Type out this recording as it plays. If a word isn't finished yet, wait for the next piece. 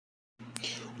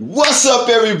What's up,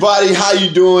 everybody? How you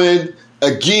doing?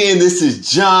 Again, this is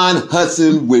John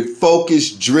Hudson with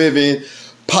Focus Driven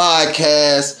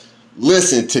Podcast.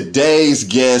 Listen, today's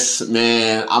guest,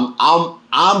 man,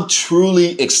 I'm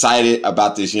truly excited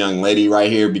about this young lady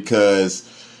right here because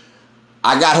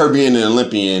I got her being an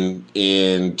Olympian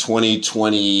in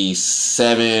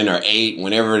 2027 or 8,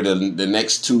 whenever the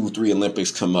next 2-3 Olympics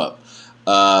come up.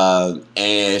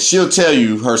 And she'll tell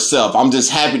you herself. I'm just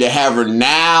happy to have her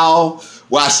now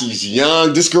while she's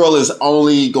young. This girl is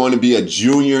only going to be a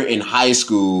junior in high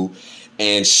school,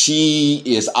 and she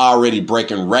is already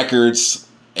breaking records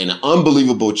in an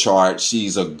unbelievable chart.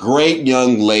 She's a great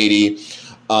young lady,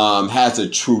 has a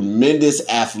tremendous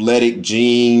athletic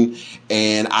gene,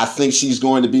 and I think she's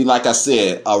going to be, like I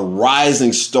said, a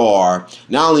rising star,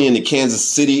 not only in the Kansas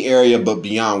City area, but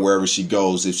beyond wherever she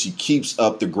goes, if she keeps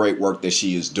up the great work that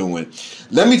she is doing.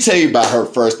 Let me tell you about her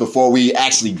first before we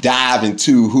actually dive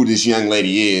into who this young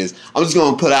lady is. I'm just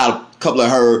going to put out a couple of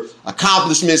her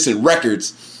accomplishments and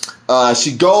records.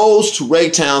 She goes to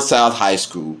Raytown South High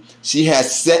School. She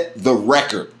has set the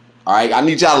record. All right, I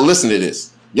need y'all to listen to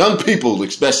this. Young people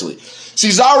especially.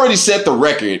 She's already set the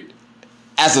record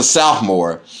as a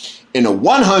sophomore in the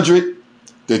 100,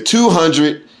 the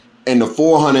 200, and the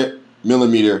 400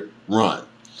 millimeter run.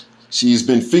 She's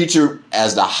been featured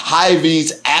as the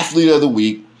Hy-Vee's Athlete of the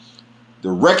Week.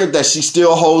 The record that she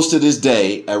still holds to this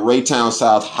day at Raytown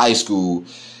South High School,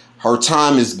 her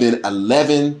time has been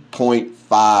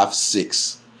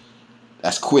 11.56.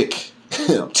 That's quick.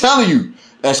 I'm telling you,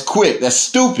 that's quick. That's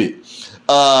stupid.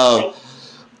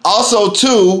 Also,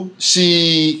 too,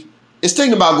 she is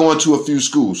thinking about going to a few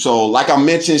schools. So, like I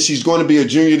mentioned, she's going to be a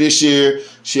junior this year.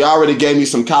 She already gave me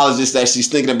some colleges that she's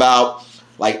thinking about,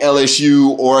 like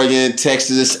LSU, Oregon,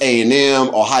 Texas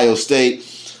A&M, Ohio State.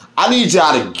 I need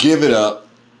y'all to give it up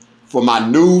for my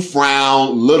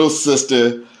newfound little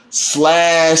sister /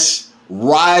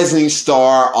 rising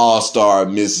star all-star,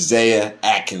 Miss Zaya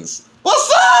Akins.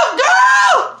 What's up,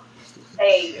 girl?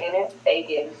 Hey, and it's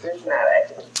Akins. It's not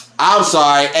Akins. I'm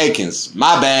sorry, Akins.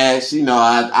 My bad. You know,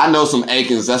 I know some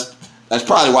Akins. That's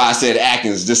probably why I said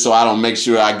Akins, just so I don't make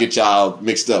sure I get y'all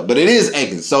mixed up. But it is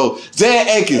Akins. So, Zaya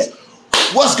Akins,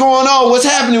 what's going on? What's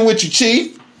happening with you,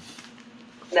 Chief?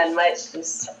 Nothing much.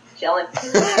 Just chilling.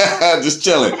 Just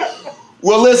chilling.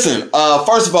 Well, listen.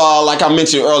 First of all, like I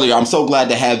mentioned earlier, I'm so glad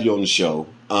to have you on the show.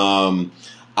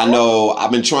 I know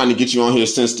I've been trying to get you on here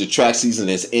since the track season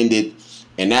has ended.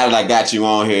 And now that I got you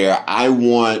on here, I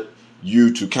want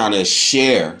you to kind of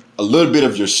share a little bit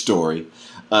of your story.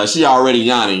 She already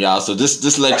yawning, y'all, so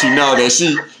just let you know that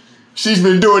she's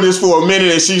been doing this for a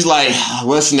minute and she's like,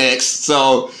 what's next?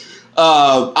 So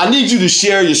I need you to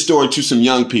share your story to some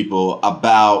young people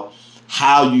about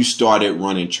how you started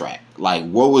running track. Like,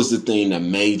 what was the thing that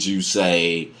made you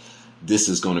say, this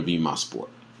is going to be my sport?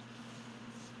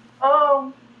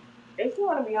 If you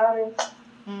want to be honest,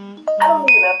 I don't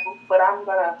even know, but I'm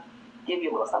going to give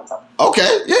you a little something.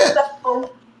 Okay, yeah.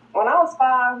 So, when I was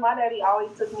 5, my daddy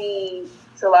always took me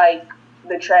to, like,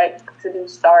 the track to do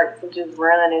starts and just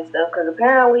run and stuff. Because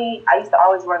apparently, I used to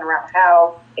always run around the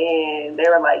house. And they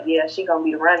were like, yeah, she going to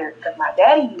be the runner. Because my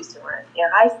daddy used to run in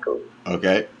high school.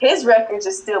 Okay. His records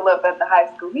are still up at the high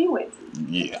school he went to.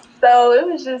 Yeah. So, it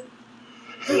was just,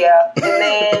 yeah. And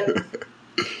then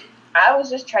I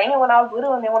was just training when I was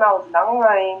little. And then when I was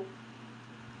 9,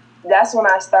 that's when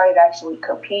I started actually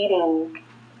competing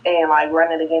and like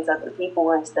running against other people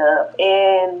and stuff.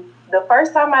 And the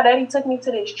first time my daddy took me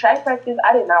to this track practice,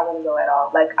 I did not want to go at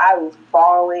all. Like, I was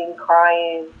bawling,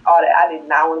 crying, all that. I did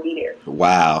not want to be there.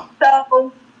 Wow.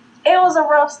 So it was a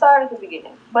rough start at the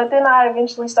beginning, but then I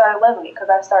eventually started loving it because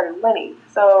I started winning.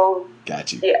 So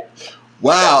got you. Yeah.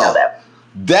 Wow.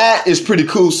 That is pretty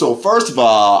cool. So first of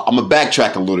all, I'm going to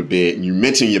backtrack a little bit. You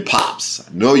mentioned your pops.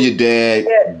 I know your dad.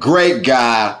 Yeah. Great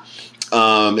guy.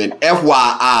 And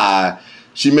FYI,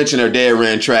 she mentioned her dad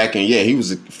ran track, and yeah, he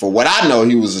was, for what I know,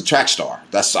 he was a track star.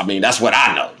 That's what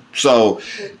I know. So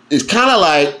it's kind of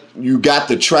like you got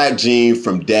the track gene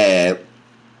from dad,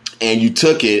 and you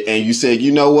took it, and you said,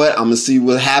 you know what, I'm going to see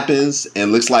what happens.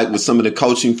 And looks like with some of the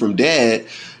coaching from dad,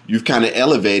 you've kind of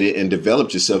elevated and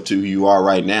developed yourself to who you are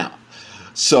right now.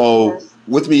 So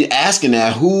with me asking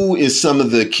that, who is some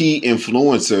of the key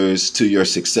influencers to your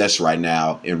success right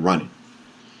now in running?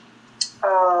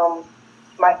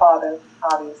 My father,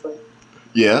 obviously.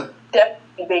 Yeah.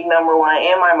 Definitely big number one,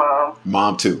 and my mom.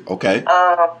 Mom too. Okay.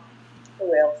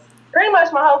 Who else? Pretty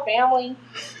much my whole family,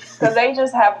 because they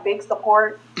just have big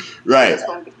support. Right.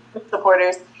 Big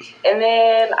supporters. And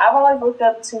then I've always looked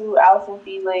up to Allison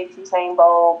Felix, Usain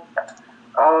Bolt,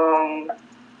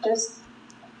 just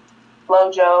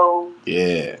Flojo.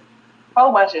 Yeah.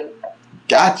 whole bunch of.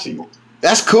 Got you.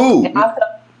 That's cool. And also,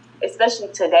 especially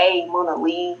today, Mona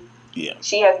Lee. Yeah.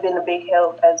 She has been a big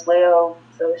help as well.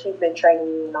 So she's been training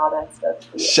me and all that stuff.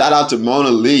 Yeah. Shout out to Mona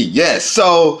Lee. Yes.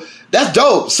 So that's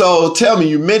dope. So tell me,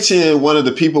 you mentioned one of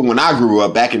the people when I grew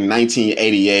up back in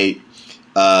 1988,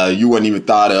 you weren't even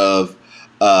thought of.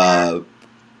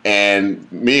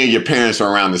 And me and your parents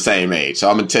are around the same age. So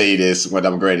I'm going to tell you this, what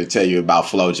I'm going to tell you about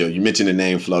FloJo. You mentioned the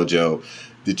name FloJo.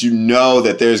 Did you know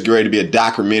that there's going to be a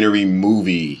documentary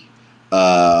movie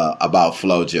about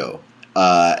FloJo?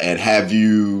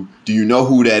 And do you know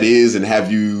who that is, and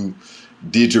have you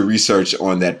did your research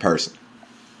on that person?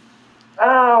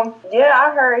 Yeah,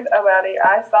 I heard about it.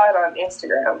 I saw it on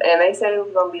Instagram, and they said it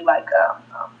was gonna be like,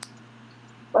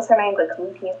 what's her name, the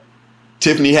comedian?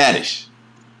 Tiffany Haddish.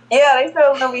 Yeah, they said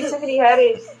it was gonna be Tiffany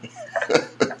Haddish.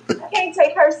 I can't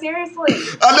take her seriously.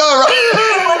 I know,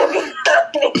 right?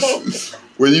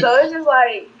 So it's just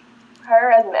like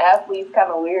her as an athlete is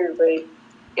kind of weird, but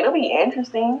it'll be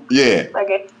interesting. Yeah.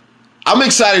 I'm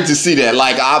excited to see that.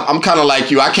 Like, I'm kind of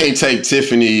like you. I can't take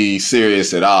Tiffany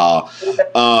serious at all.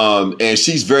 And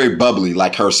she's very bubbly.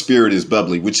 Like, her spirit is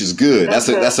bubbly, which is good.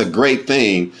 That's a great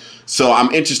thing. So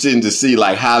I'm interested to see,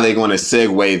 like, how they're going to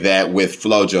segue that with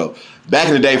FloJo. Back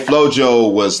in the day,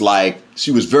 FloJo was like, she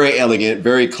was very elegant,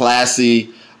 very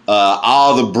classy.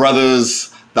 All the brothers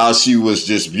thought she was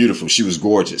just beautiful. She was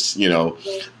gorgeous, you know.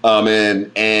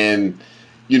 And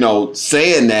you know,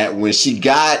 saying that, when she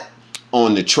got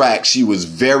on the track, she was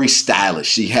very stylish.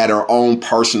 She had her own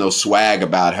personal swag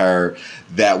about her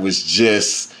that was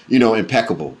just, you know,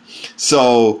 impeccable.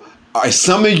 So are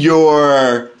some of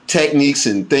your techniques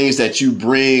and things that you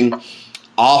bring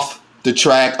off the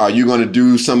track, are you going to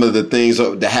do some of the things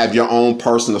to have your own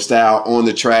personal style on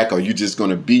the track? Or are you just going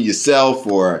to be yourself?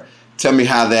 Or tell me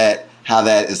how that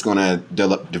is going to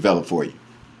develop for you.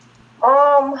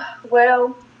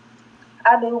 Well,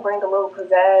 I do bring a little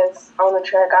pizzazz on the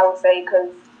track, I would say, because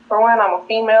for one, I'm a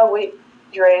female with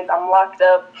dreads. I'm locked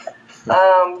up.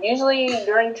 Usually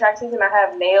during track season, I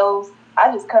have nails.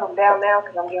 I just cut them down now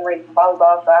because I'm getting ready for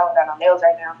volleyball, so I don't got no nails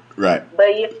right now. Right.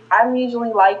 But yeah, I'm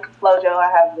usually like FloJo. I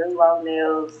have really long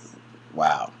nails.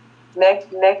 Wow.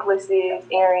 Necklaces,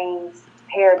 earrings,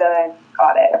 hair done,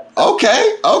 all that.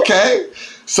 Okay.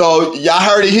 So y'all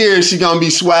heard it here. She's going to be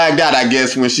swagged out, I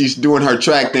guess, when she's doing her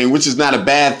track thing, which is not a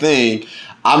bad thing.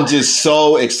 I'm just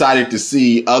so excited to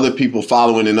see other people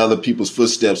following in other people's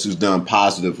footsteps who's done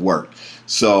positive work.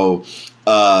 So,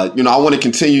 you know, I want to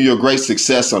continue your great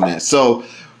success on that. So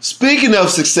speaking of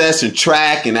success in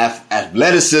track and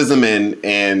athleticism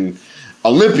and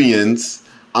Olympians,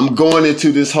 I'm going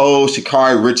into this whole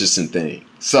Sha'Carri Richardson thing.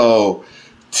 So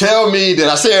tell me, did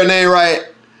I say her name right?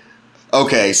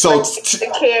 Okay, so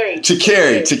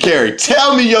Sha'Carri.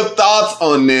 Tell me your thoughts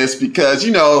on this, because,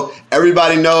 you know,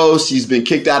 everybody knows she's been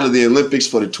kicked out of the Olympics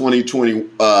for the 2020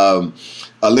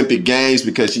 Olympic Games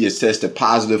because she has tested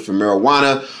positive for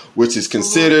marijuana, which is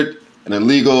considered an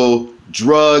illegal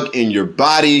drug in your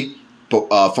body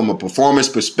from a performance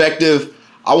perspective.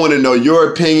 I want to know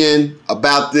your opinion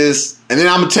about this, and then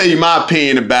I'm going to tell you my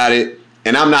opinion about it,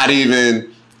 and I'm not even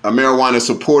a marijuana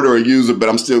supporter or user, but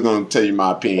I'm still going to tell you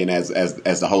my opinion as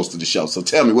the host of the show. So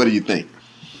tell me, what do you think?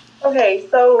 Okay,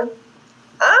 so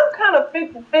I'm kind of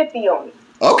 50-50 on it.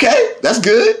 Okay, that's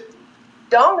good.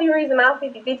 The only reason I'm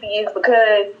 50-50 is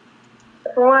because,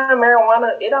 for one,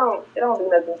 marijuana, it don't do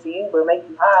nothing to you but make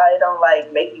you high. It don't,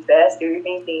 like, make you faster. If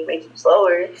anything, it makes you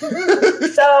slower.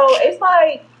 So it's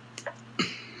like,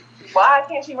 why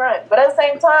can't she run? But at the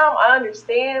same time, I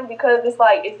understand, because it's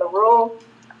like, it's a rule.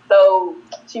 So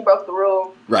she broke the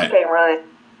rule. Right. She can't run.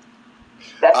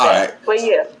 That's all right. But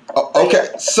yeah. Okay.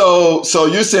 So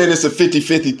you're saying it's a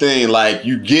 50-50 thing. Like,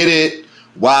 you get it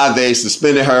why they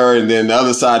suspended her, and then the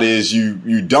other side is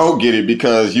you don't get it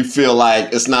because you feel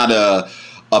like it's not a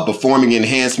performing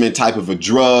enhancement type of a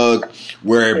drug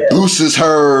where it boosts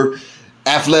her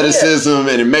athleticism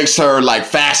and it makes her like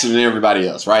faster than everybody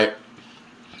else, right?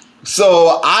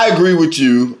 So I agree with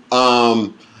you.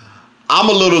 I'm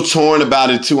a little torn about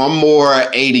it too. I'm more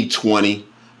 80-20.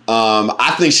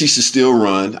 I think she should still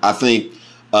run. I think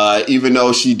even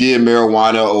though she did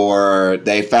marijuana or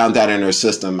they found that in her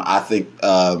system, I think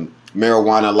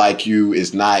marijuana, like you,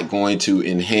 is not going to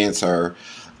enhance her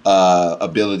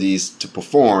abilities to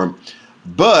perform.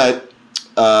 But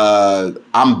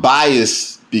I'm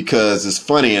biased because it's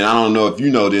funny, and I don't know if you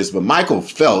know this, but Michael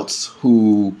Phelps,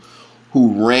 who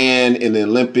ran in the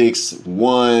Olympics,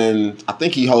 won, I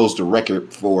think he holds the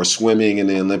record for swimming in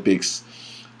the Olympics.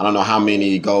 I don't know how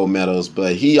many gold medals,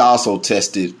 but he also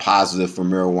tested positive for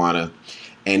marijuana,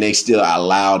 and they still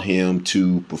allowed him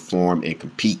to perform and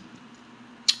compete.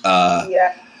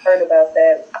 Yeah, I heard about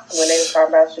that when they were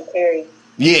talking about Sha'Carri.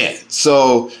 Yeah.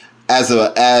 So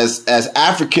as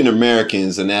African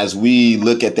Americans, and as we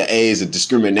look at the A's of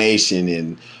discrimination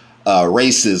and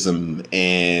racism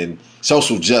and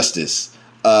social justice,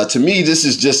 to me, this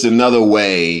is just another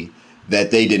way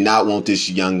that they did not want this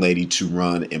young lady to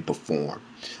run and perform.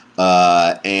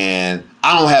 And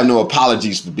I don't have no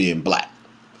apologies for being black.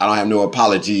 I don't have no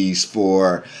apologies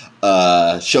for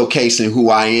showcasing who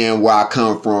I am, where I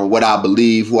come from, what I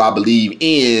believe, who I believe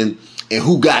in, and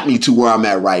who got me to where I'm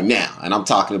at right now. And I'm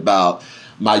talking about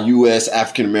my U.S.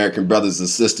 African-American brothers and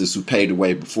sisters who paved the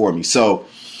way before me. So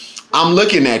I'm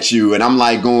looking at you and I'm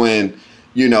like going,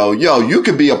 you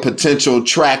could be a potential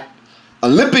track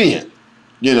Olympian,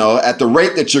 at the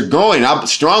rate that you're going. I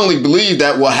strongly believe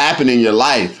that will happen in your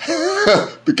life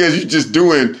because you're just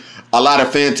doing a lot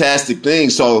of fantastic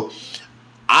things. So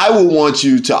I would want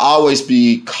you to always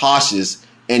be cautious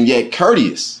and yet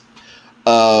courteous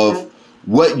of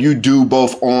what you do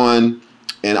both on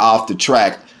and off the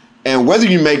track. And whether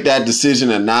you make that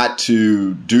decision or not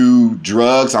to do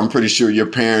drugs, I'm pretty sure your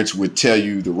parents would tell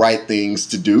you the right things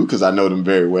to do because I know them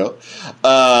very well.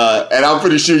 And I'm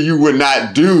pretty sure you would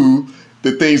not do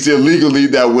the things illegally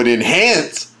that would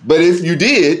enhance. But if you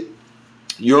did,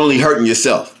 you're only hurting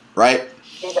yourself, right?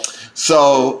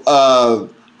 So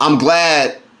I'm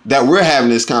glad that we're having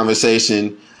this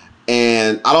conversation.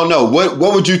 And I don't know, what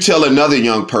would you tell another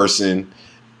young person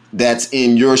that's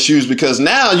in your shoes? Because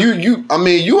now you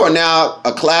are now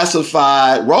a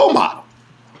classified role model.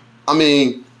 I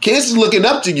mean, kids are looking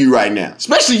up to you right now,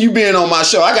 especially you being on my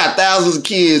show. I got thousands of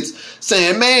kids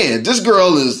saying, man, this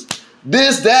girl is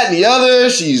this, that, and the other.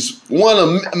 She's won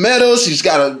a medal. She's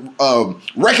got a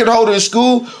record holder in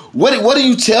school. What do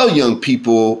you tell young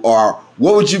people, or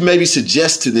what would you maybe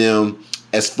suggest to them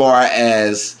as far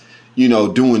as,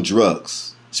 doing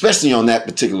drugs, especially on that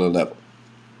particular level?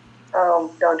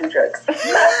 Don't do drugs. I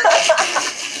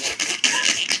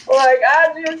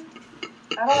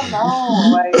don't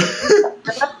know.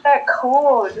 They're not that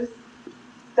cool. Just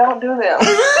don't do them.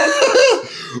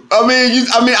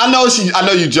 I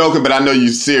know you're joking, but I know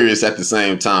you're serious at the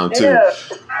same time too. Yeah.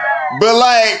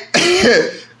 But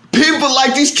people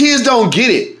like these kids don't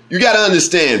get it. You got to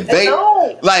understand.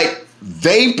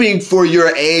 Vaping for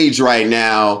your age right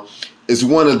now is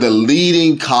one of the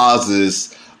leading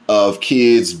causes of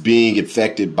kids being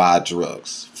affected by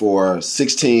drugs for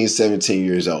 16, 17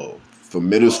 years old, for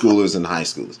middle schoolers and high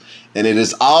schoolers. And it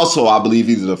is also, I believe,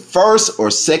 either the first or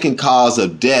second cause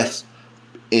of death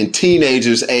in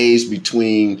teenagers aged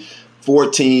between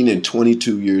 14 and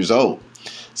 22 years old.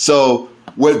 So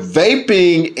what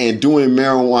vaping and doing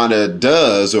marijuana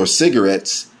does, or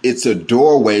cigarettes, it's a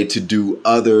doorway to do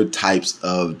other types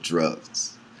of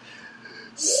drugs.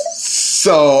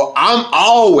 So I'm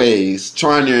always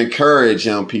trying to encourage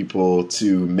young people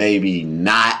to maybe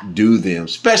not do them,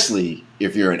 especially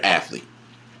if you're an athlete.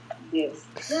 Yes.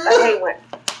 I hate when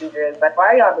do drugs. Why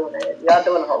are y'all doing that? Y'all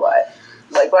doing a whole lot.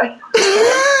 Why?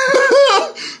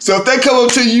 So if they come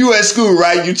up to you at school,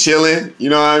 right, you chilling, you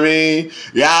know what I mean?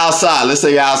 You're outside. Let's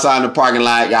say you're outside in the parking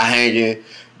lot, y'all hanging.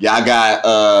 Y'all got,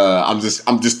 I'm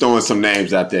just throwing some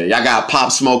names out there. Y'all got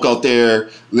Pop Smoke out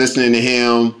there listening to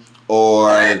him,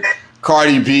 or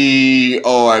Cardi B,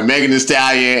 or Megan Thee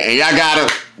Stallion, and y'all got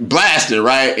to blast it,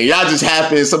 right?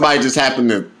 And somebody just happened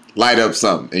to light up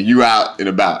something, and you out and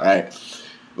about, right?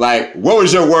 What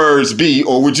would your words be,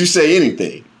 or would you say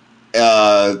anything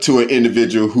to an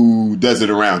individual who does it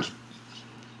around you?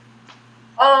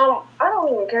 I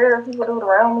don't even care if people do it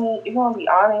around me. If you want to be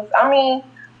honest,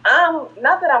 I'm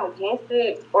not that I'm against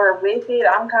it or with it.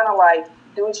 I'm kind of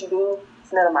do what you do.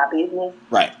 It's none of my business.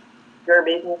 Right. Your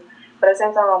business. But at the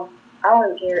same time, I don't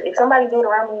really care. If somebody do it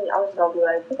around me, I'm just gonna be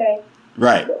like, okay.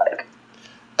 Right.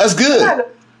 That's good. I'm not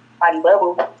body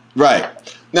level. Right.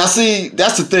 Now, see,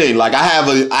 that's the thing. I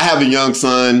have a young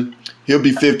son. He'll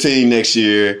be 15 next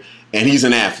year, and he's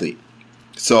an athlete.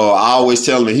 So I always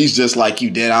tell him, he's just like you,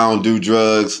 Dad. I don't do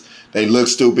drugs. They look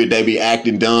stupid. They be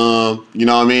acting dumb. You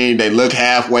know what I mean? They look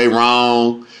halfway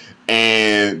wrong.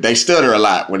 And they stutter a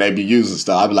lot when they be using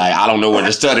stuff. I be like, I don't know where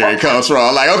the stuttering comes from.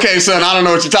 I'm like, okay, son, I don't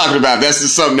know what you're talking about. That's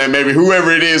just something that maybe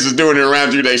whoever it is doing it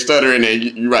around you, they stutter and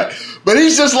you're right. But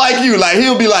he's just like you.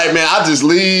 He'll be like, man, I just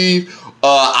leave.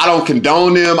 I don't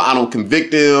condone them. I don't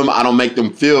convict them. I don't make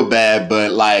them feel bad.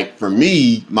 But for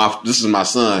me, this is my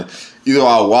son. Either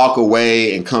I'll walk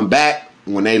away and come back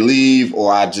when they leave,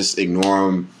 or I just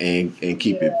ignore them and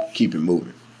keep it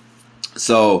moving.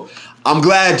 So I'm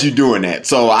glad you're doing that.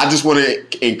 So I just want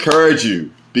to encourage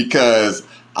you, because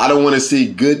I don't want to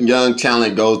see good young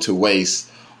talent go to waste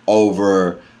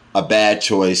over a bad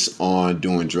choice on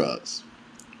doing drugs.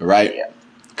 Right? Yeah.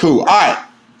 Cool. All right.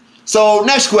 So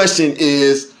next question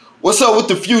is, what's up with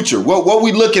the future? What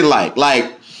we looking like?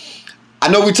 Like, I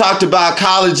know we talked about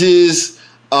colleges.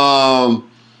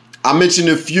 I mentioned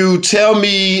a few. Tell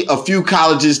me a few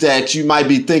colleges that you might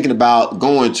be thinking about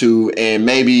going to, and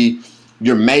maybe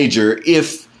your major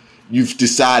if you've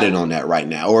decided on that right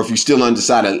now, or if you're still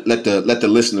undecided. Let the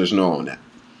listeners know on that.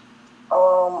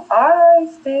 I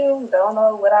still don't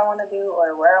know what I want to do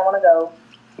or where I want to go.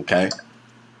 Okay.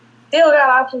 Still got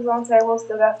options on the table.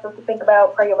 Still got stuff to think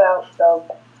about, pray about. So.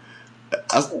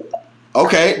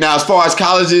 Okay. Now, as far as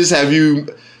colleges, have you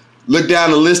looked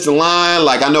down the list of line?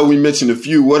 Like, I know we mentioned a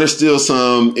few. What are still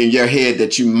some in your head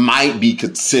that you might be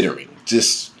considering,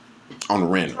 just on a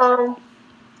random?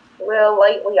 Well,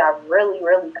 lately I've really,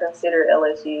 really considered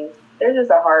LSU. They're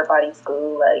just a hard body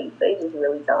school. Like, they just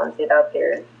really talented out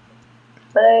there.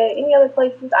 But any other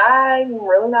places, I'm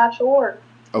really not sure.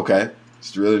 Okay.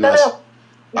 It's really not sure.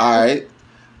 All right.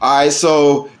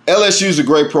 So LSU is a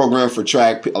great program for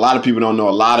track. A lot of people don't know.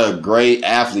 A lot of great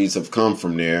athletes have come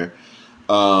from there.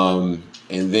 And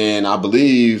then I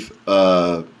believe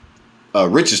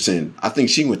Richardson, I think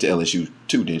she went to LSU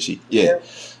too, didn't she? Yeah.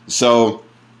 So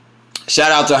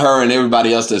shout out to her and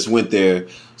everybody else that's went there.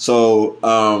 So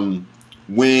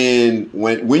when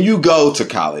you go to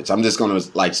college, I'm just going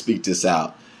to like speak this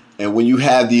out. And when you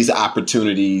have these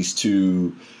opportunities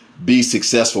to be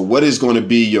successful, what is going to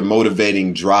be your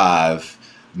motivating drive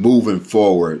moving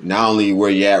forward, not only where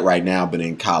you're at right now, but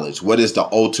in college? What is the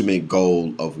ultimate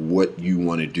goal of what you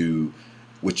want to do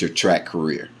with your track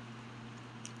career?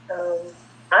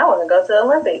 I want to go to the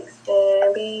Olympics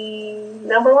and be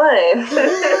number one.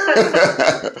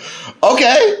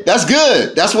 Okay, that's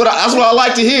good. That's what I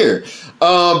like to hear.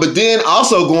 But then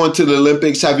also going to the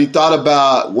Olympics, have you thought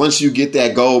about once you get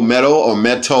that gold medal or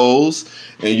medals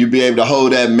and you be able to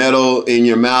hold that medal in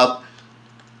your mouth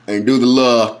and do the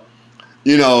little,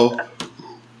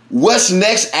 what's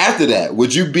next after that?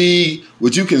 Would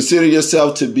you consider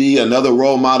yourself to be another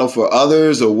role model for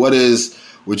others, or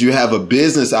would you have a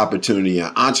business opportunity,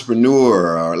 an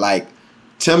entrepreneur, or like,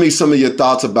 tell me some of your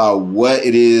thoughts about what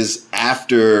it is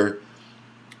after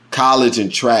college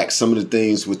and track, some of the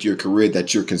things with your career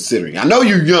that you're considering. I know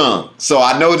you're young, so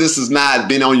I know this has not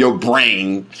been on your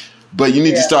brain, but you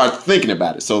need to start thinking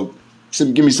about it. So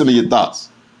give me some of your thoughts.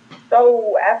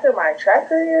 So after my track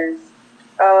career,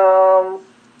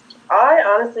 I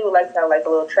honestly would like to have like a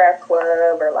little track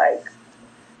club or like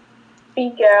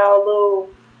speak out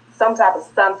some type of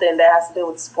something that has to do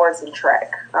with sports and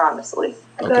track, honestly.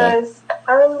 Because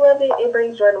I really love it. It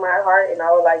brings joy to my heart, and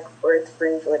I would like for it to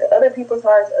bring joy to other people's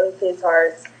hearts, other kids'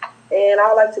 hearts. And I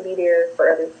would like to be there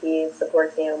for other kids,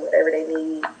 support them, whatever they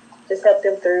need. Just help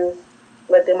them through,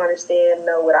 let them understand,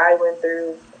 know what I went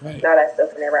through, and all that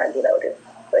stuff whenever I get older.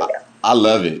 But yeah. I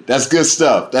love it. That's good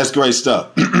stuff. That's great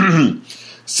stuff.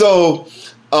 So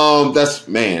that's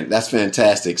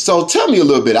fantastic. So tell me a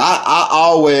little bit. I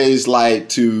always like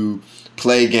to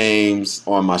play games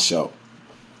on my show.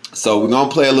 So we're going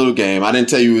to play a little game. I didn't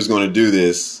tell you we was going to do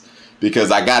this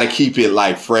because I got to keep it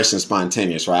like fresh and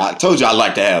spontaneous, right? I told you I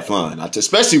like to have fun,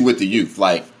 especially with the youth.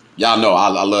 Like, y'all know I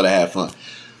love to have fun.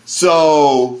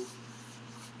 So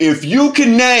if you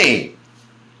can name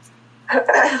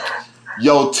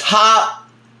your top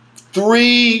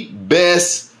 3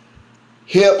 best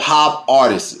hip hop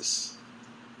artists,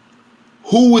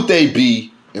 who would they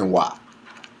be and why?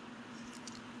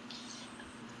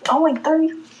 Only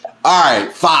 3. All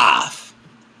right, 5.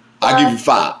 I'll give you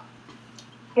 5.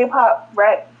 Hip hop,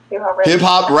 rap. Hip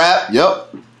hop, rap.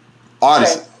 Yep.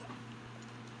 Artists. Okay.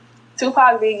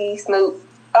 Tupac, Biggie, Snoop.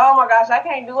 Oh my gosh, I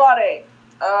can't do all that.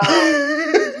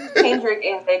 Kendrick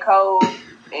and J. Cole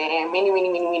and many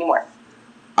more.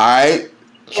 All right.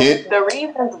 The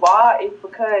reasons why is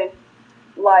because,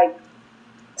 like,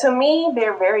 to me,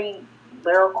 they're very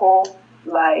lyrical.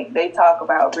 Like, they talk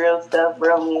about real stuff,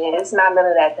 real meaning. It's not none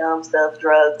of that dumb stuff,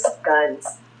 drugs, guns,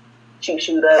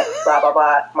 shoot up, blah, blah,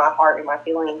 blah, my heart and my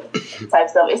feelings type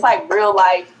stuff. It's like real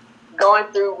life, going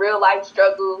through real life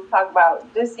struggles, talk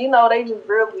about just, they just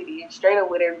real witty and straight up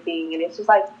with everything. And it's just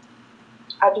like,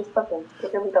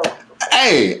 it really dope.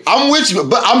 Hey, I'm with you,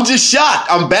 but I'm just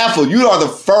shocked. I'm baffled. You are the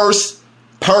first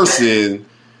person,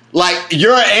 like,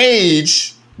 your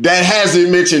age that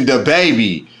hasn't mentioned the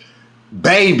Baby,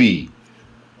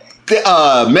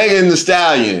 Megan Thee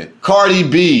Stallion, Cardi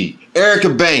B, Erica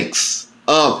Banks.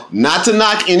 Not to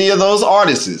knock any of those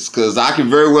artists, because I could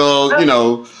very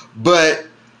well, but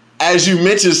as you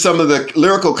mentioned some of the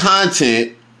lyrical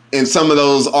content in some of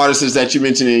those artists that you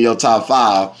mentioned in your top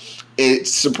 5, it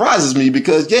surprises me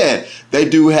because, they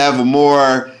do have a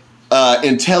more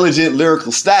intelligent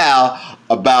lyrical style.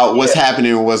 about what's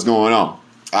happening and what's going on. All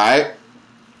right.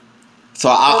 So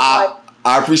I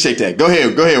appreciate that. Go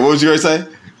ahead. What was you going to say?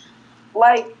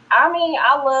 Like, I mean,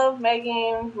 I love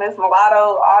Megan, Miss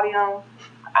Mulatto, Audium.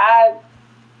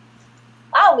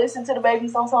 I listen to the baby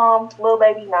sometimes. Lil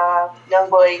Baby, nah. Young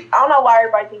Boy. I don't know why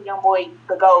everybody think Young Boy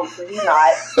the GOAT, but he's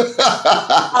not.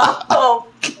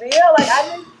 Yeah, like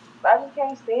I just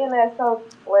can't stand that stuff.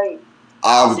 Like,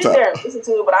 I'll sit there and listen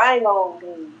to it, but I ain't gonna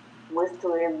be listen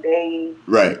to it every day.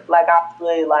 Right. Like I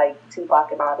would like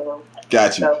Tupac and Audium.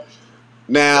 Got you. So.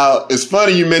 Now, it's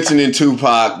funny you mentioning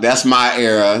Tupac. That's my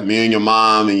era. Me and your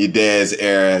mom and your dad's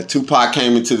era. Tupac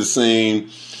came into the scene,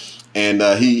 and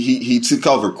he took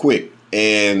over quick.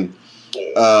 And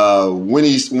when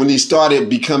he started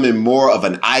becoming more of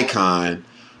an icon,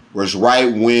 was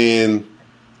right when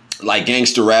like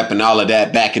gangster rap and all of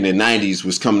that back in the 90s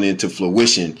was coming into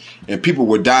fruition, and people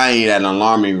were dying at an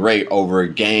alarming rate over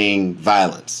gang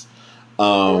violence.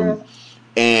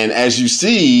 And as you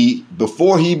see,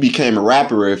 before he became a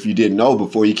rapper, if you didn't know,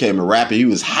 before he became a rapper, he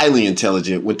was highly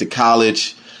intelligent, went to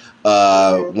college.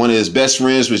 One of his best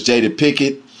friends was Jada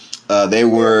Pinkett. They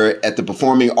were at the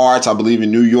Performing Arts, I believe, in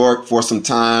New York for some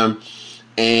time.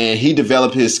 And he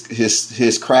developed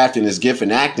his craft and his gift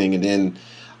in acting. And then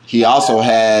he also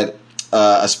had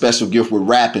a special gift with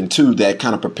rapping, too, that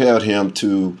kind of propelled him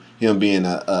to him being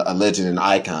a legend and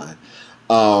icon.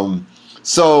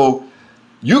 So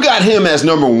you got him as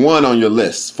number one on your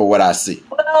list for what I see.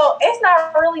 Well, it's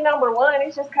not really number one.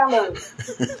 It's just kind of,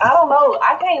 I don't know.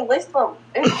 I can't list them.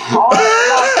 It's hard.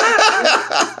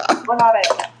 But all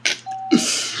that.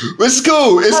 It's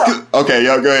cool. It's cool. Okay,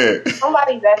 yo, go ahead.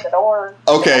 Somebody's at the door.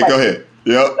 Okay, go ahead.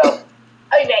 Yep. So,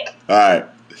 okay. All right.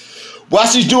 While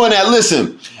she's doing that,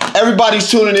 listen,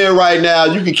 everybody's tuning in right now.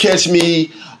 You can catch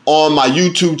me on my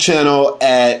YouTube channel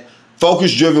at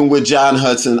Focus Driven with John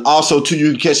Hudson. Also, too,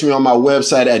 you can catch me on my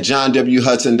website at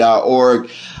johnwhudson.org.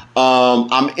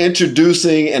 I'm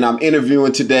introducing and I'm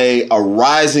interviewing today a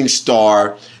rising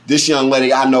star. This young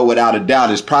lady, I know without a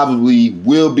doubt, is probably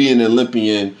will be an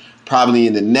Olympian, probably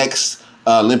in the next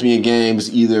Olympian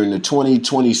Games, either in the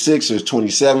 2026 or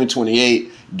 27,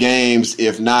 28 games,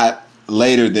 if not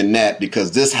later than that,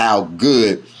 because this is how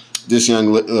good this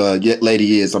young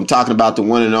lady is. I'm talking about the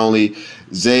one and only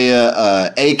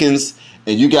Zaya Akins.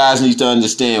 And you guys need to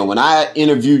understand, when I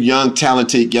interview young,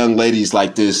 talented young ladies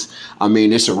like this, I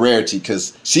mean, it's a rarity,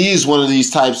 because she is one of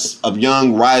these types of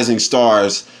young rising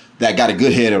stars that got a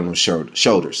good head on her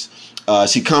shoulders.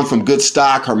 She come from good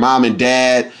stock. Her mom and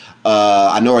dad,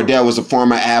 I know her dad was a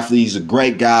former athlete. He's a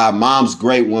great guy. Mom's a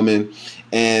great woman.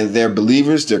 And they're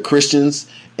believers. They're Christians.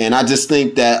 And I just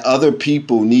think that other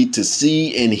people need to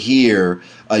see and hear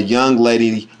a young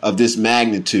lady of this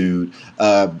magnitude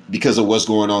because of what's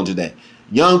going on today.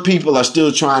 Young people are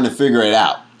still trying to figure it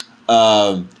out.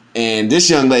 And this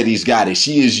young lady's got it.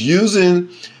 She is using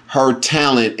her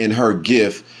talent and her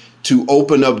gift to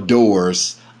open up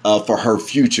doors for her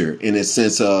future in a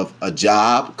sense of a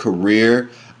job,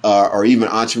 career, or even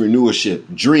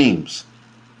entrepreneurship, dreams.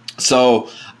 So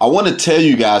I want to tell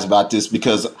you guys about this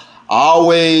because I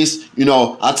always,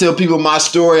 I tell people my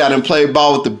story. I done played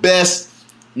ball with the best.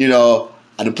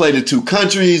 I done played in 2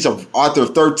 countries. I'm author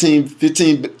of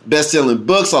 15 best-selling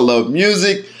books. I love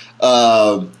music.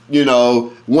 Won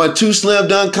 2 slam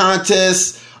dunk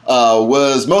contests.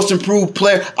 Was most improved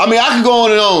player. I mean, I could go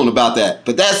on and on about that,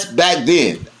 but that's back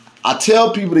then. I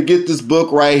tell people to get this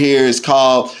book right here. It's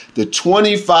called The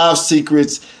 25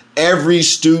 Secrets Every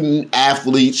Student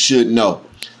Athlete Should Know.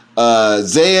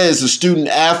 Zaya is a student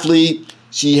athlete.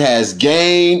 She has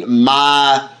gained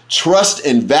my trust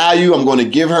and value. I'm going to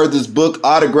give her this book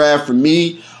autographed from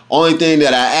me. Only thing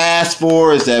that I ask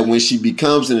for is that when she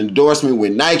becomes an endorsement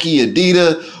with Nike,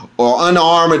 Adidas, or Under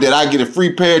Armour, that I get a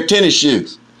free pair of tennis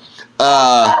shoes.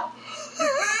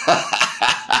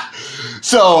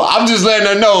 So I'm just letting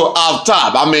her know off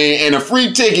top. I mean, and a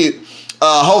free ticket,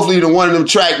 hopefully to one of them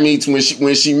track meets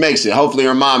when she makes it. Hopefully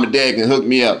her mom and dad can hook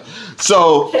me up.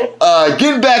 So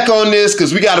getting back on this,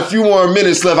 because we got a few more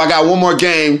minutes left. I got one more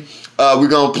game we're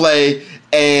going to play.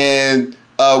 And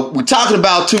we're talking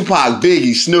about Tupac,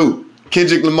 Biggie, Snoop,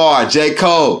 Kendrick Lamar, J.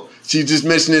 Cole. She just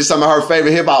mentioned some of her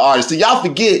favorite hip-hop artists. So y'all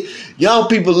forget, young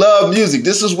people love music.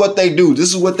 This is what they do.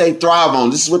 This is what they thrive on.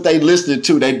 This is what they listen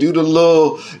to. They do the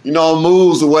little,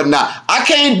 moves or whatnot. I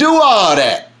can't do all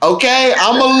that, okay?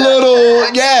 I'm a little,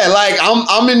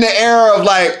 I'm in the era of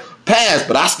past,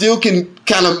 but I still can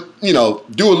kind of,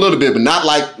 do a little bit, but not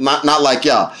like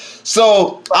y'all.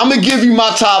 So I'm going to give you my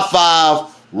top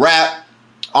 5 rap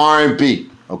R&B,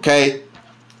 okay?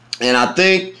 And I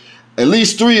think at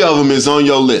least 3 of them is on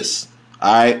your list,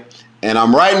 all right? And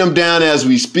I'm writing them down as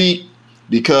we speak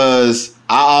because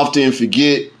I often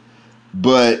forget,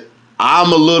 but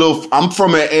I'm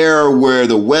from an era where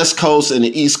the West Coast and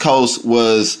the East Coast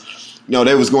was,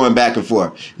 they was going back and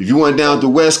forth. If you went down the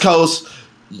West Coast,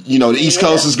 the East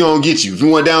Coast is going to get you. If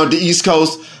you went down the East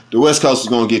Coast, the West Coast is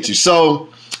going to get you. So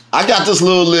I got this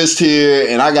little list here,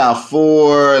 and I got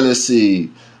 4. Let's see.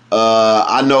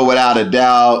 I know without a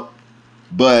doubt,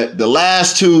 but the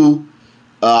last 2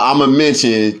 I'm going to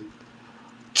mention,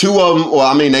 2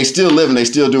 of them, they still living, they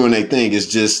still doing their thing. It's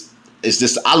just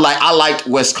I like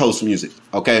West Coast music,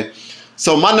 okay?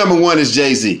 So my number 1 is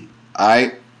Jay-Z, all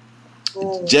right?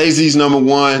 Jay-Z's number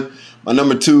 1. My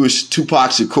number 2 is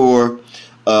Tupac Shakur.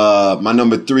 My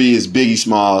number 3 is Biggie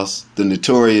Smalls, the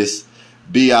Notorious,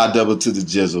 B.I. to the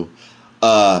Jizzle.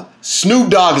 Snoop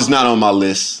Dogg is not on my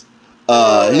list.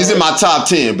 He's in my top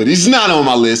 10, but he's not on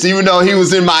my list. Even though he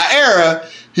was in my era,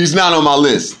 he's not on my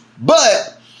list.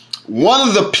 But one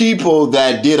of the people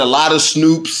that did a lot of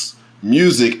Snoop's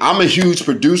music, I'm a huge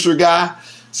producer guy,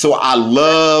 so I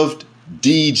loved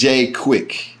DJ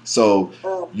Quick. So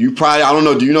you probably, I don't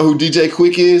know, do you know who DJ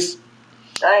Quick is?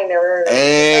 I ain't never heard of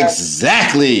it.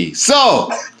 Exactly. So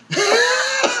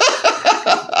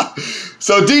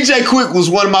DJ Quick was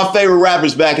one of my favorite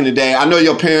rappers back in the day. I know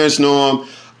your parents know him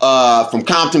from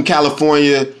Compton,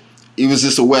 California. He was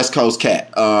just a West Coast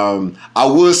cat. I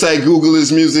would say Google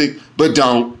his music, but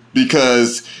don't,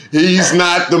 because he's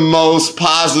not the most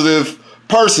positive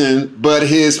person, but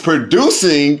his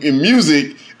producing in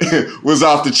music was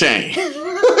off the chain.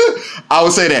 I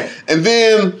would say that. And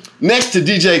then next to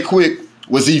DJ Quick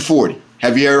was E40.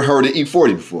 Have you ever heard of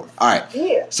E40 before? All right.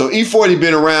 Yeah. So E40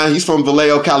 been around. He's from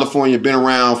Vallejo, California. Been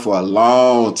around for a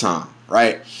long time,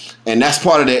 right? And that's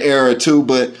part of the era too.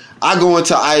 But I go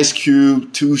into Ice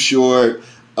Cube, Too Short,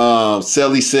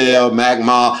 Celly Cell, Mac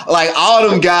Ma. Like all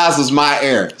them guys was my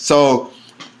era. So,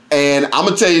 and I'm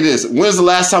going to tell you this. When's the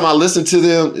last time I listened to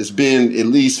them? It's been at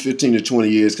least 15 to 20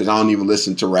 years because I don't even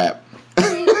listen to rap.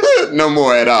 No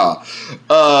more at all.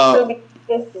 Either.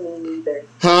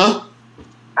 Huh?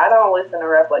 I don't listen to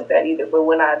rap like that either, but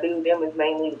when I do, them is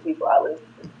mainly the people I listen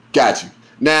to. Got you.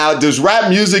 Now, does rap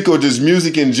music or does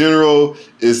music in general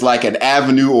is like an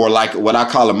avenue or like what I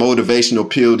call a motivational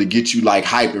pill to get you like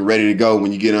hype and ready to go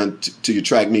when you get on to your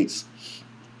track meets?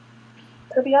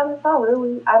 To be honest, I don't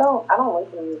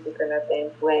listen to music or nothing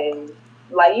when,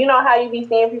 like, you know how you be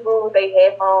seeing people with their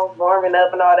headphones warming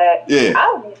up and all that? Yeah. I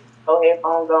don't be no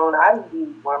headphones on. I just be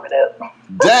warming up.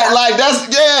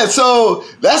 So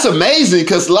that's amazing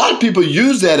because a lot of people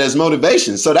use that as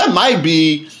motivation. So that might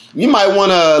be, you might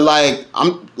want to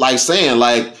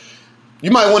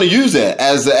you might want to use that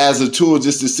as a tool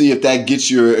just to see if that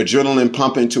gets your adrenaline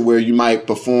pumping to where you might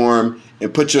perform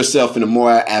and put yourself in a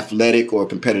more athletic or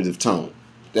competitive tone.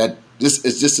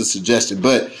 It's just a suggestion,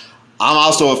 but I'm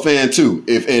also a fan too.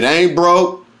 If it ain't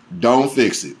broke, don't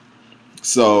fix it.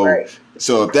 So, right.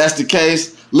 So if that's the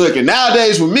case, look, and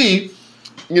nowadays with me,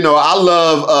 I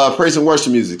love praise and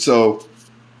worship music. So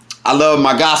I love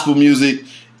my gospel music,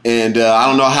 and I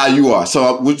don't know how you are.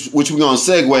 So which we're going to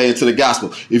segue into the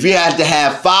gospel. If you had to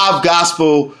have 5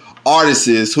 gospel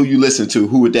artists who you listen to,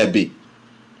 who would that be?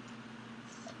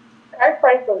 Kirk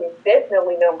Franklin is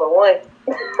definitely number 1.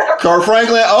 Kirk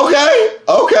Franklin?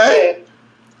 Okay.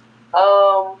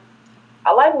 I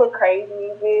like Lil Crazy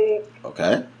music.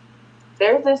 Okay.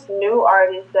 There's this new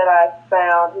artist that I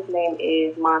found. His name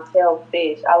is Montel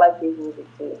Fish. I like his music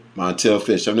too. Montel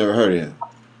Fish. I've never heard of him.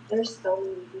 There's so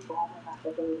many people. Oh my gosh,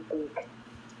 I can't even think.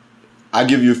 I'll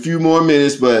give you a few more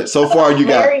minutes, but so far you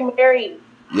got... Mary.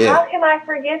 Yeah. How can I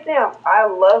forget them? I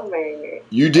love Mary.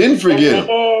 You didn't forget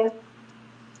them.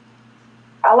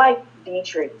 I like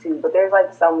Dietrich too, but there's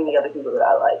like so many other people that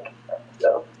I like.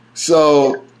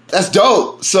 So that's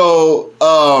dope. So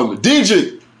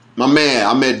Dietrich, my man,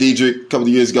 I met Dietrich a couple of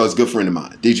years ago. He's a good friend of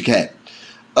mine. Dietrich Hatt.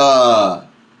 Out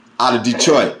of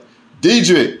Detroit.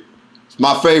 Dietrich is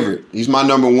my favorite. He's my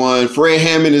number 1. Fred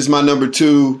Hammond is my number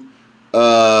 2.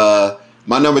 My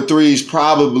number 3 is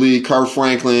probably Kirk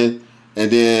Franklin.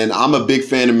 And then I'm a big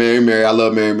fan of Mary Mary. I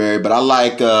love Mary Mary. But I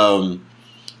like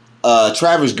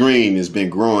Travis Green has been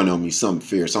growing on me something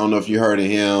fierce. I don't know if you heard of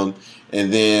him.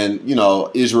 And then,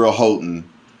 Israel Houghton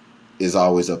is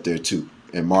always up there too.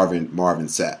 And Marvin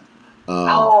Sapp.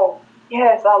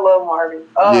 Yes, I love Marvin.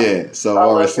 Yeah, so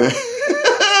Marvin Sapp.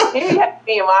 He had to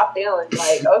be in my feelings.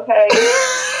 Like, okay.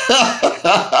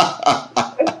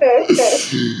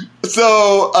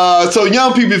 So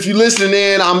young people, if you're listening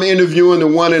in, I'm interviewing the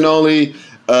one and only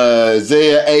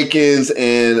Zaya Akins.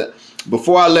 And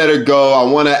before I let her go, I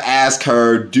want to ask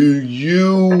her, do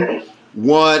you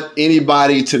want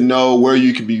anybody to know where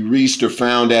you can be reached or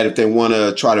found at if they want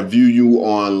to try to view you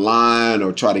online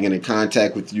or try to get in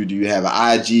contact with you? Do you have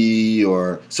an IG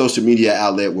or social media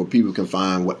outlet where people can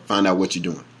find out what you're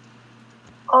doing?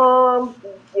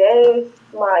 Yes,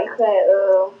 you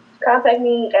can contact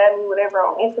me, add me, whatever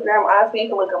on Instagram. Honestly, you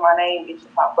can look at my name, it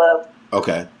should pop up.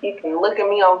 Okay. You can look at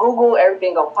me on Google,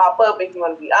 everything gonna pop up if you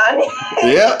want to be honest.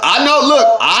 Yeah, I know. Look,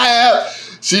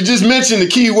 she just mentioned the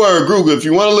keyword Google. If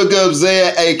you want to look up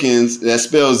Zaya Akins, that's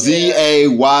spelled Zaya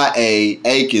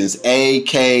Akins,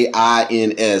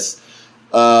 Akins.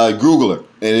 Google her,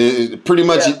 and it pretty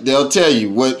much they'll tell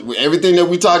you everything that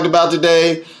we talked about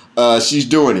today. She's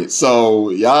doing it.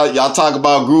 So y'all talk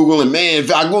about Google, and man,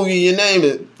 if I Google your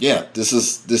name, this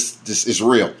is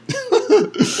real.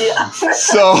 Yeah.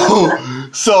 So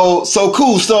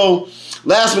cool. So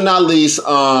last but not least,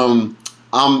 I'm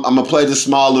gonna play this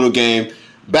small little game.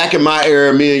 Back in my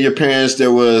era, me and your parents,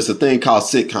 there was a thing called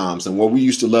sitcoms, and what we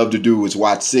used to love to do was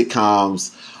watch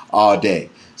sitcoms all day.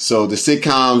 So the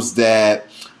sitcoms that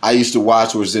I used to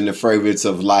watch was in the favorites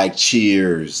of like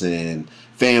Cheers and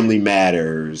Family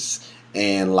Matters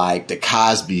and like The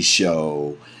Cosby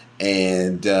Show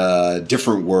and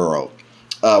Different World,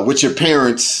 which your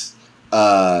parents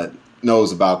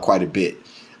knows about quite a bit.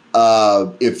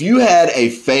 If you had a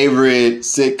favorite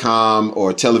sitcom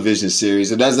or television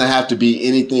series, it doesn't have to be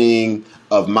anything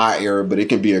of my era, but it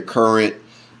can be a current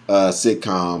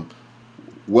sitcom.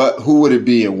 Who would it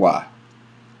be and why?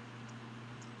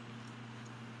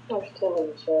 There's too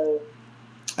many shows.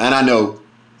 And I know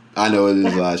it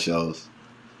is a lot of shows.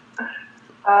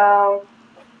 Well,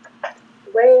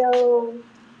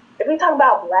 if we talk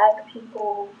about Black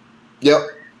people, yep,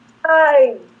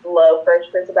 I love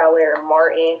Fresh Prince of Bel-Air and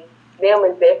Martin. Them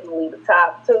is definitely the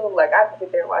top two. Like, I can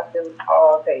sit there and watch them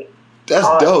all day. That's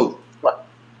dope.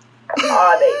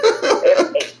 All day.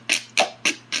 Every day.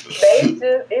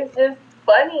 It's just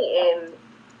funny and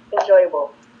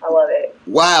enjoyable. I love it.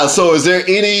 Wow. So is there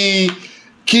any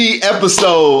key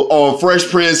episode on Fresh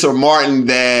Prince or Martin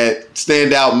that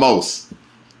stand out most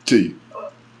to you?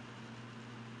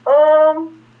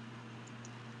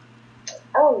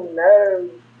 I don't know.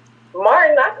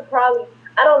 Martin, I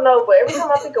don't know, but every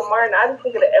time I think of Martin, I just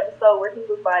think of the episode where he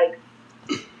was like,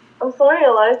 I'm sorry I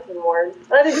lied to you, Martin.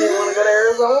 I didn't even want to go to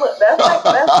Arizona. That's like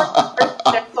the first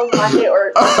thing that comes to my head.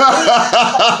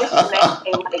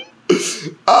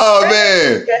 Oh,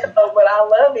 man. But I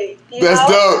love it. That's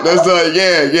dope. That's dope.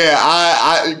 Yeah.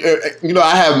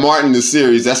 I have Martin the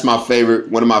series. That's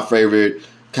one of my favorite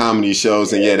comedy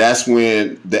shows. And that's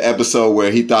when the episode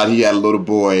where he thought he had a little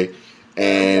boy,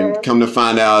 and come to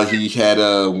find out he had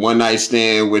a one night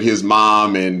stand with his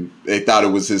mom, and they thought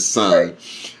it was his son.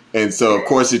 And so, of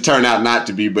course, it turned out not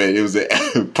to be, but it was a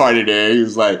party there. He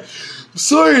was like, I'm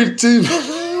sorry, Tim.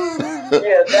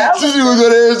 Yeah, She's going to go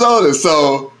to Arizona.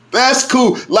 So that's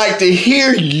cool. Like, to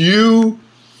hear you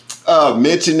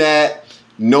mention that,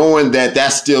 knowing that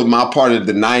that's still my part of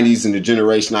the 90s and the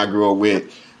generation I grew up with,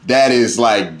 that is,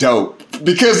 like, dope.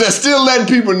 Because that's still letting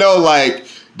people know, like,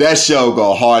 that show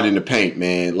go hard in the paint,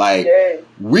 man. Like,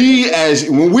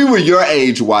 when we were your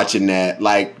age watching that,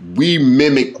 like, we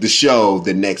mimicked the show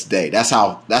the next day. That's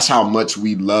how much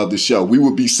we love the show. We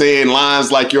would be saying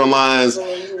lines like your lines,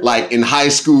 like in high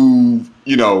school,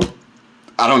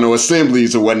 I don't know,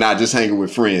 assemblies or whatnot, just hanging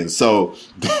with friends. So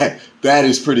that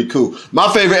is pretty cool.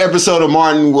 My favorite episode of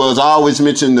Martin was, I always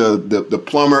mention the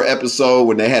plumber episode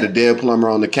when they had a dead plumber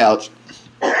on the couch.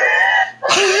 They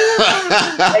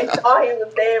thought he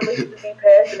was dead, but he was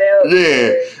passing out.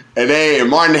 Yeah, and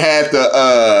Martin had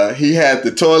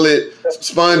the toilet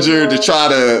sponger to try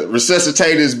to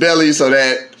resuscitate his belly,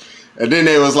 and then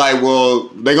they was like, well,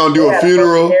 they're gonna do a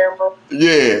funeral.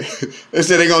 Yeah, they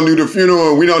said they're gonna do the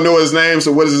funeral, and we don't know his name,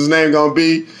 so what is his name gonna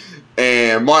be?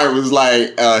 And Martin was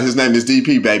like, his name is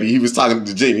DP, baby. He was talking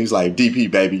to Jean. He was like,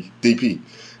 DP, baby, DP.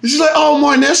 And she's like, oh,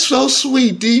 Martin, that's so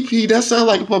sweet, DP. That sounds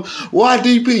like a plumber. Why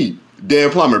DP?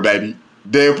 Dead plumber, baby.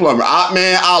 Dead plumber.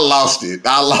 I lost it.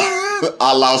 I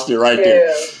lost it right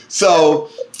there.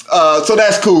 So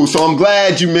that's cool. So I'm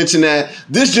glad you mentioned that.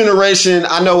 This generation,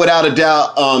 I know without a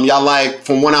doubt, y'all like,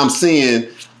 from what I'm seeing,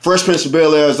 Fresh Prince of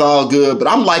Bel-Air is all good, but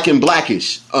I'm liking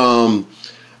Blackish.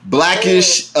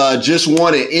 Blackish just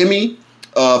won an Emmy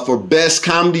for Best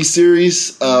Comedy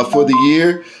Series for the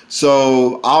year.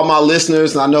 So all my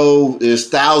listeners, I know there's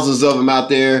thousands of them out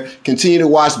there, continue to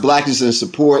watch Blackish and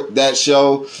support that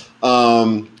show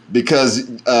because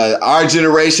our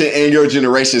generation and your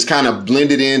generation is kind of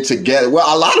blended in together. Well,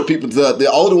 a lot of people, the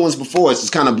older ones before us, is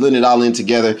kind of blended all in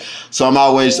together. So I'm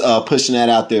always pushing that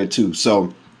out there too.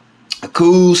 So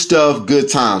cool stuff, good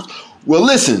times. Well,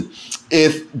 listen,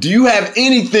 do you have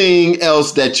anything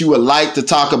else that you would like to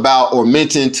talk about or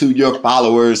mention to your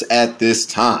followers at this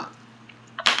time?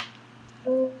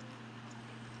 No.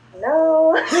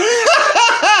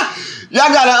 Y'all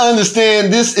gotta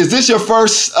understand this. Is this your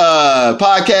first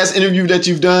podcast interview that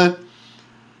you've done?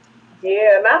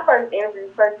 Yeah, my first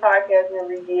podcast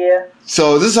interview, yeah.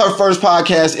 So this is her first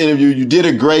podcast interview. You did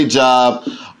a great job.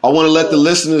 I want to let the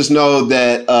listeners know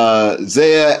that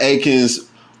Zaya Akins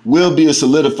will be a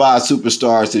solidified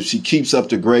superstar if she keeps up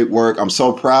the great work. I'm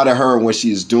so proud of her and what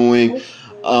she is doing.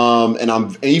 And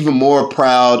I'm even more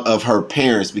proud of her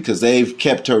parents because they've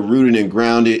kept her rooted and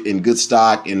grounded in good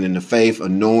stock and in the faith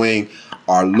of knowing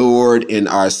our Lord and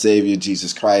our Savior,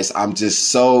 Jesus Christ. I'm just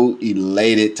so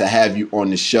elated to have you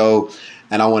on the show.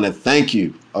 And I want to thank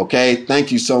you. Okay.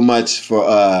 Thank you so much for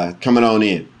coming on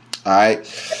in. All right.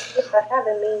 Thank you for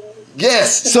having me.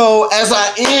 Yes. So as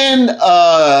I end,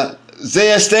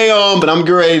 Zaya, stay on, but I'm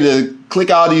getting ready to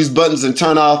click all these buttons and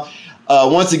turn off.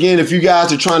 Once again, if you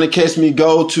guys are trying to catch me,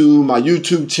 go to my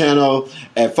YouTube channel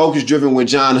at Focus Driven with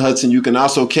John Hudson. You can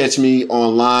also catch me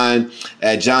online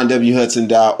at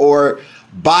johnwhudson.org.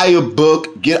 Buy a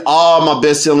book. Get all my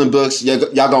best-selling books. Y'all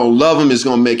going to love them. It's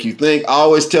going to make you think. I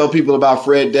always tell people about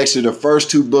Fred Dexter. The first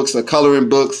 2 books are coloring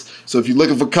books. So if you're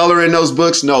looking for color in those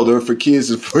books, no, they're for kids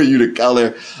and for you to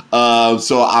color.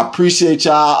 So I appreciate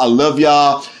y'all. I love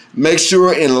y'all. Make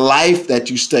sure in life that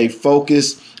you stay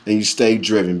focused and you stay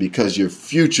driven because your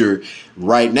future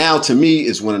right now, to me,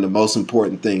 is one of the most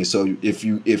important things. So if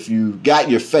you got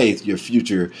your faith, your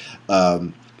future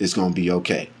is going to be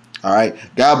okay. All right.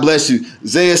 God bless you.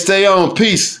 Zaya, stay on.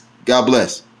 Peace. God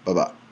bless. Bye-bye.